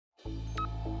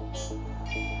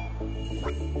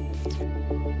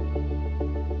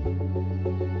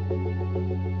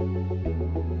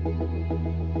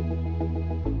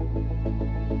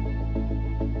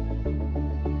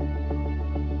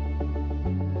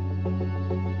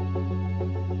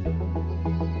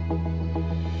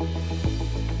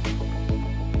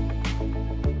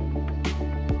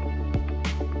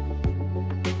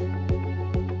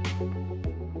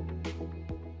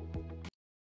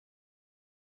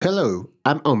Hello,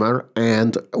 I'm Omar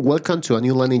and welcome to a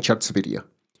new LightningChart video.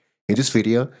 In this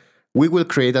video, we will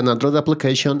create an Android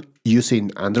application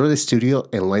using Android Studio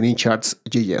and LightningChart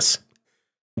JS.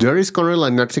 There is currently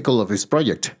an article of this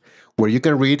project, where you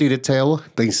can read in detail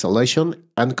the installation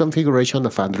and configuration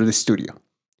of Android Studio.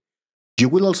 You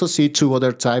will also see two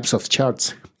other types of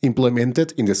charts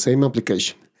implemented in the same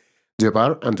application, the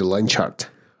bar and the line chart.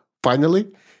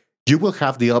 Finally, you will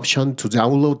have the option to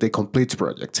download the complete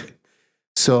project.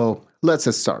 So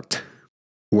let's start.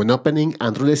 When opening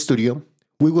Android Studio,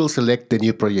 we will select the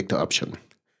New Project option.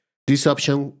 This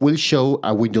option will show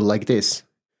a window like this.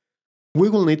 We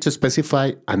will need to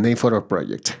specify a name for our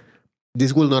project.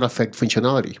 This will not affect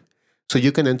functionality, so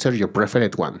you can enter your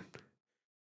preferred one.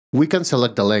 We can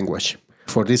select the language.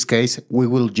 For this case, we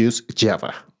will use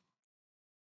Java.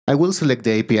 I will select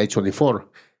the API 24,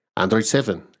 Android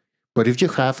 7, but if you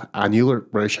have a newer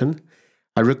version,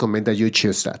 I recommend that you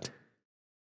choose that.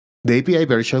 The API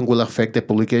version will affect the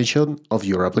publication of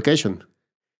your application,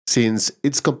 since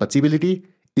its compatibility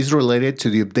is related to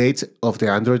the updates of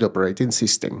the Android operating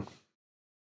system.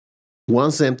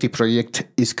 Once the empty project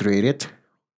is created,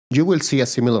 you will see a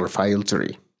similar file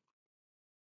tree.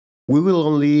 We will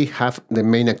only have the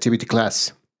main activity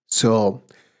class, so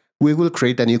we will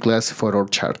create a new class for our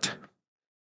chart.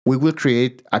 We will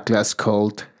create a class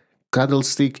called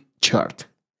candlestick chart.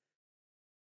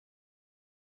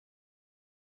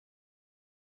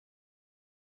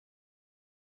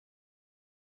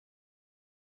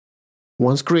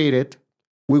 Once created,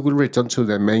 we will return to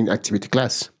the main activity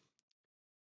class.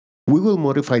 We will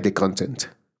modify the content.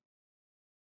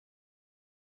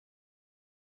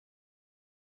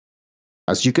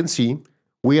 As you can see,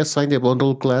 we assign the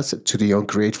bundle class to the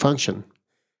onCreate function.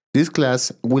 This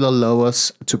class will allow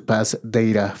us to pass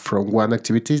data from one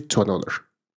activity to another.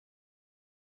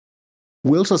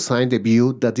 We also assign the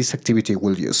view that this activity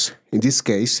will use, in this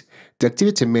case, the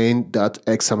activity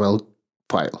main.xml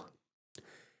file.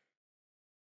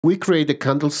 We create the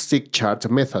candlestick chart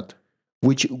method,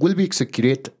 which will be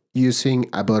executed using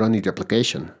a button in the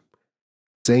application.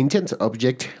 The intent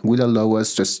object will allow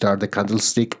us to start the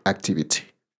candlestick activity.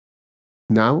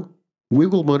 Now, we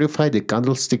will modify the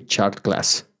candlestick chart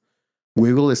class.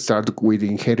 We will start with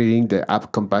inheriting the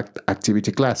app-compact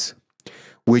activity class,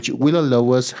 which will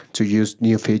allow us to use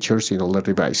new features in older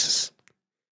devices.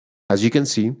 As you can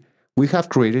see, we have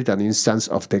created an instance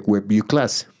of the WebView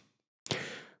class,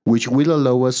 which will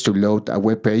allow us to load a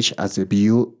web page as the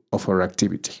view of our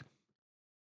activity.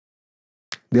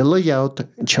 The layout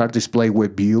chart display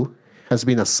web view has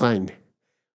been assigned,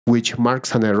 which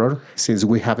marks an error since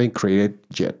we haven't created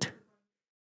yet.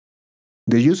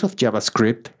 The use of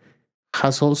JavaScript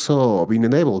has also been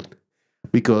enabled,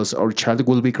 because our chart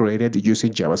will be created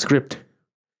using JavaScript.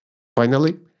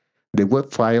 Finally, the web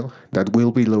file that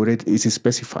will be loaded is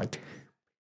specified.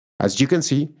 As you can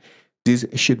see, this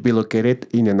should be located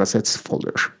in an assets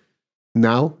folder.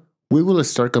 Now, we will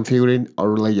start configuring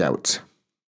our layouts.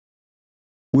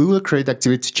 We will create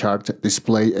activity chart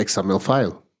display XML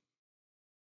file.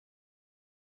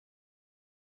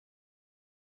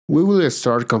 We will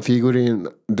start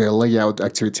configuring the layout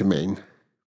activity main.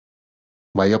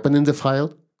 By opening the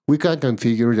file, we can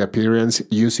configure the appearance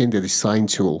using the design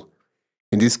tool.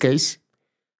 In this case,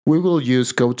 we will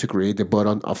use code to create the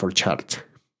button of our chart.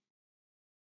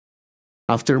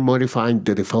 After modifying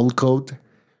the default code,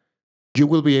 you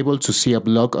will be able to see a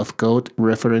block of code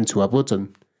referring to a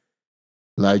button.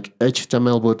 Like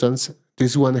HTML buttons,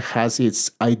 this one has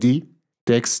its ID,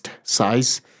 text,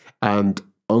 size, and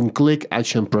onClick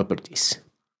action properties.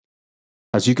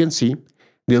 As you can see,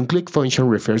 the onClick function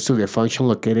refers to the function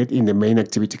located in the main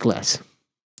activity class.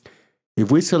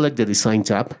 If we select the Design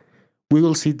tab, we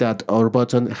will see that our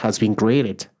button has been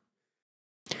created.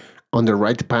 On the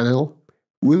right panel,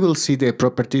 we will see the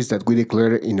properties that we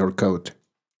declare in our code.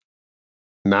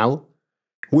 Now,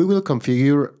 we will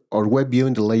configure our web view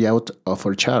in the layout of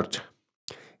our chart.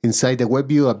 Inside the web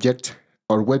view object,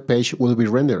 our web page will be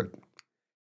rendered.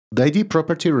 The ID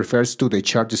property refers to the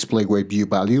chart display web view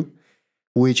value,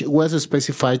 which was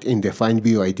specified in the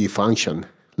findViewID function,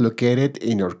 located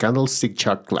in our candlestick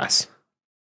chart class.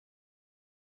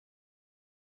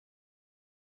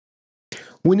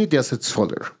 We need the assets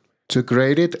folder. To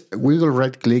create it, we will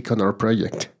right-click on our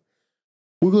project.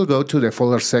 We will go to the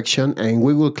folder section and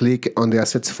we will click on the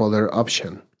Assets folder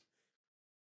option.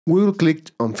 We will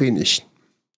click on Finish.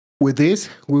 With this,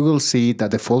 we will see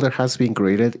that the folder has been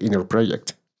created in our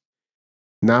project.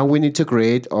 Now we need to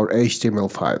create our HTML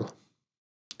file.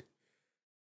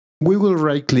 We will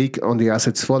right-click on the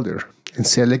Assets folder and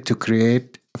select to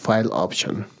Create File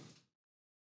option.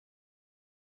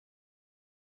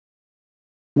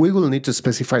 We will need to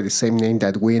specify the same name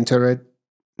that we entered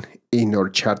in our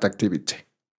chart activity.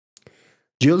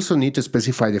 You also need to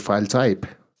specify the file type,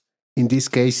 in this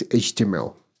case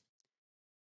HTML.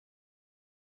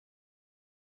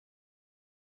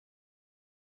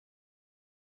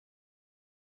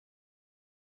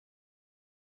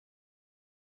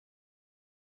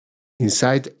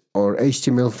 Inside our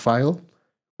HTML file,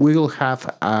 we will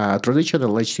have a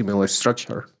traditional HTML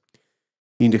structure.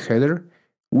 In the header,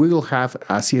 we will have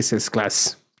a CSS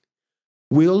class.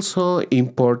 We also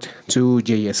import two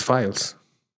JS files.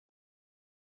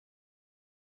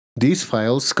 These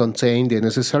files contain the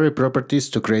necessary properties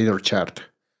to create our chart.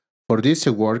 For this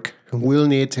to work, we'll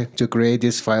need to create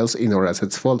these files in our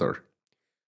Assets folder.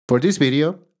 For this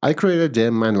video, I created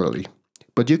them manually,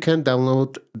 but you can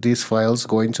download these files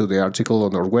going to the article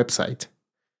on our website.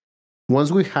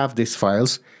 Once we have these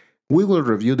files, we will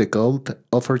review the code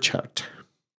of our chart.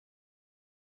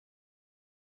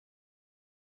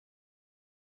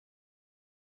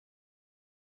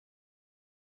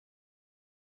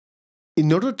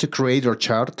 In order to create our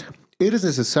chart, it is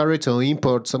necessary to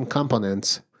import some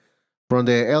components. From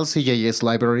the LCJS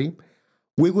library,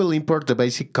 we will import the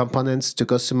basic components to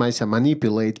customize and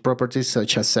manipulate properties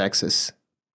such as axes.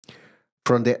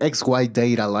 From the XY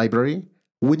data library,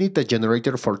 we need the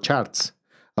generator for charts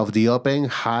of the open,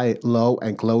 high, low,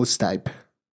 and close type.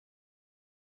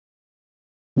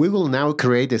 We will now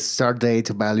create a start date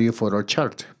value for our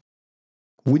chart.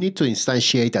 We need to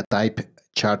instantiate a type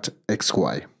chart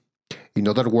XY. In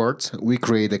other words, we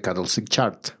create a candlestick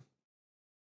chart.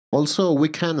 Also, we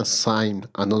can assign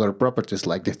another properties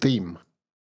like the theme.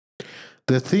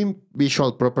 The theme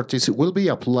visual properties will be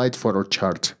applied for our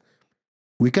chart.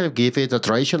 We can give it a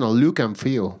traditional look and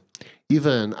feel,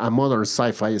 even a modern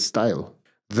sci-fi style.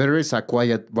 There is a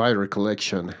quiet wire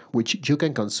collection, which you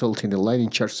can consult in the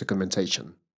LightningChart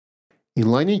documentation. In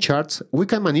LightningCharts, we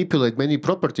can manipulate many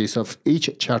properties of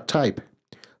each chart type.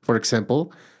 For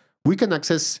example, we can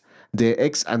access the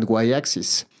X and Y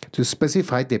axis to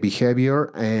specify the behavior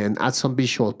and add some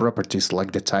visual properties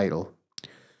like the title.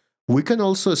 We can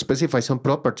also specify some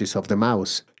properties of the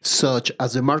mouse, such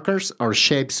as the markers or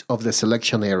shapes of the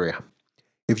selection area.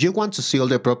 If you want to see all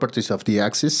the properties of the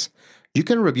axis, you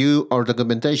can review our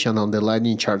documentation on the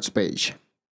LightningCharts page.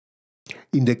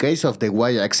 In the case of the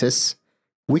Y-axis,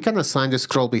 we can assign the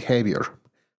scroll behavior.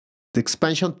 The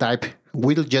expansion type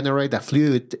will generate a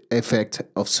fluid effect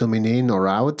of zooming in or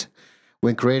out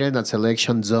when creating a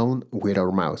selection zone with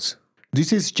our mouse.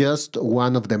 This is just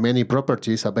one of the many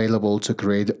properties available to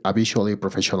create a visually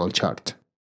professional chart.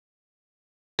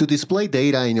 To display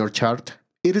data in your chart,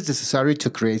 it is necessary to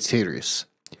create series.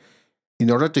 In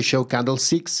order to show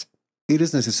candlesticks, it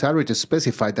is necessary to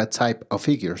specify that type of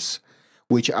figures,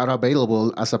 which are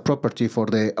available as a property for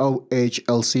the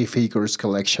OHLC figures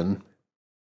collection.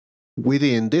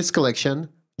 Within this collection,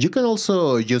 you can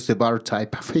also use the bar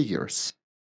type figures.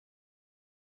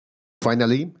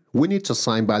 Finally, we need to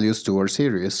assign values to our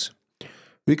series.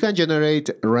 We can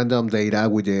generate random data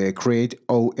with the Create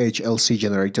OHLC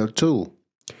Generator tool.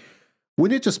 We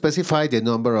need to specify the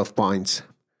number of points.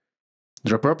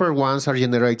 The proper ones are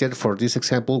generated for this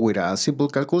example with a simple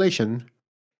calculation.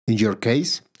 In your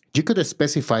case, you could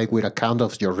specify with a count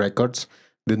of your records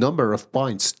the number of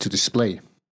points to display.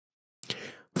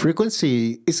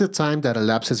 Frequency is the time that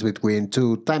elapses between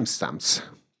two timestamps.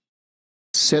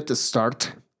 Set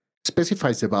start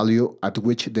specifies the value at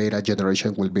which data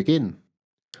generation will begin.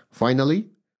 Finally,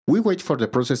 we wait for the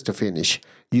process to finish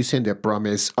using the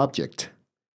promise object.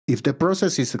 If the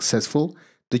process is successful,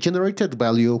 the generated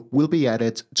value will be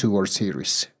added to our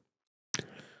series.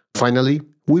 Finally,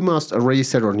 we must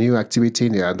register our new activity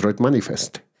in the Android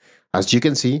manifest. As you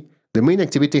can see, the main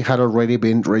activity had already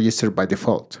been registered by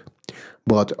default,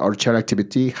 but our chart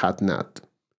activity had not.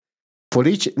 For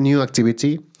each new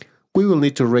activity, we will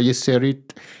need to register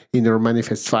it in our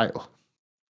manifest file.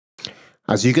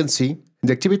 As you can see,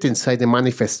 the activity inside the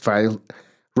manifest file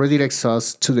redirects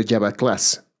us to the Java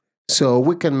class, so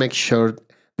we can make sure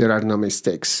there are no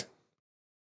mistakes.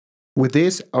 With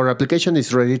this, our application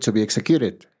is ready to be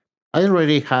executed. I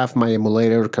already have my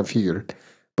emulator configured,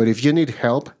 but if you need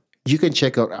help, you can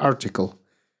check our article,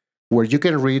 where you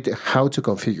can read how to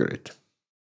configure it.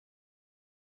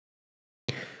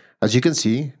 As you can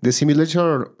see, the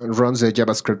simulator runs the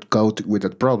JavaScript code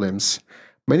without problems.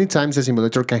 Many times the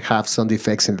simulator can have some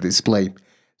defects in the display,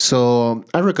 so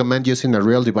I recommend using a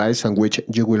real device on which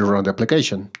you will run the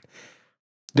application.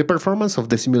 The performance of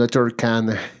the simulator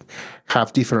can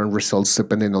have different results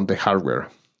depending on the hardware.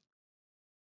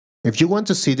 If you want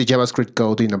to see the JavaScript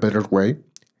code in a better way,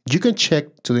 you can check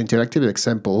to the interactive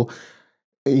example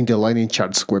in the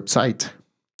LightningChart's website.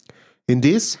 In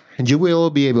this, you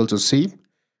will be able to see,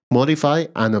 modify,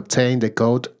 and obtain the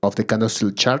code of the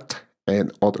candlestick chart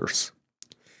and others.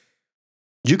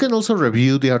 You can also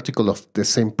review the article of the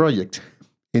same project.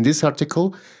 In this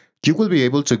article, you will be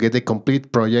able to get the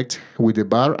complete project with the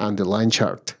bar and the line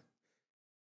chart.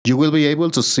 You will be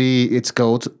able to see its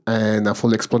code and a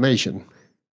full explanation.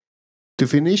 To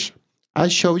finish, I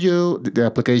show you the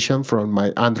application from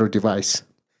my Android device.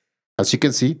 As you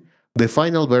can see, the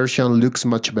final version looks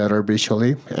much better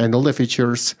visually, and all the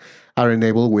features are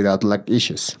enabled without lag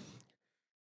issues.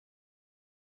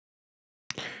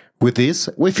 With this,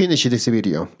 we finish this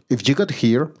video. If you got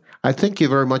here, I thank you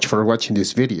very much for watching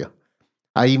this video.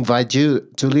 I invite you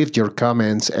to leave your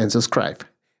comments and subscribe.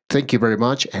 Thank you very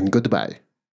much and goodbye.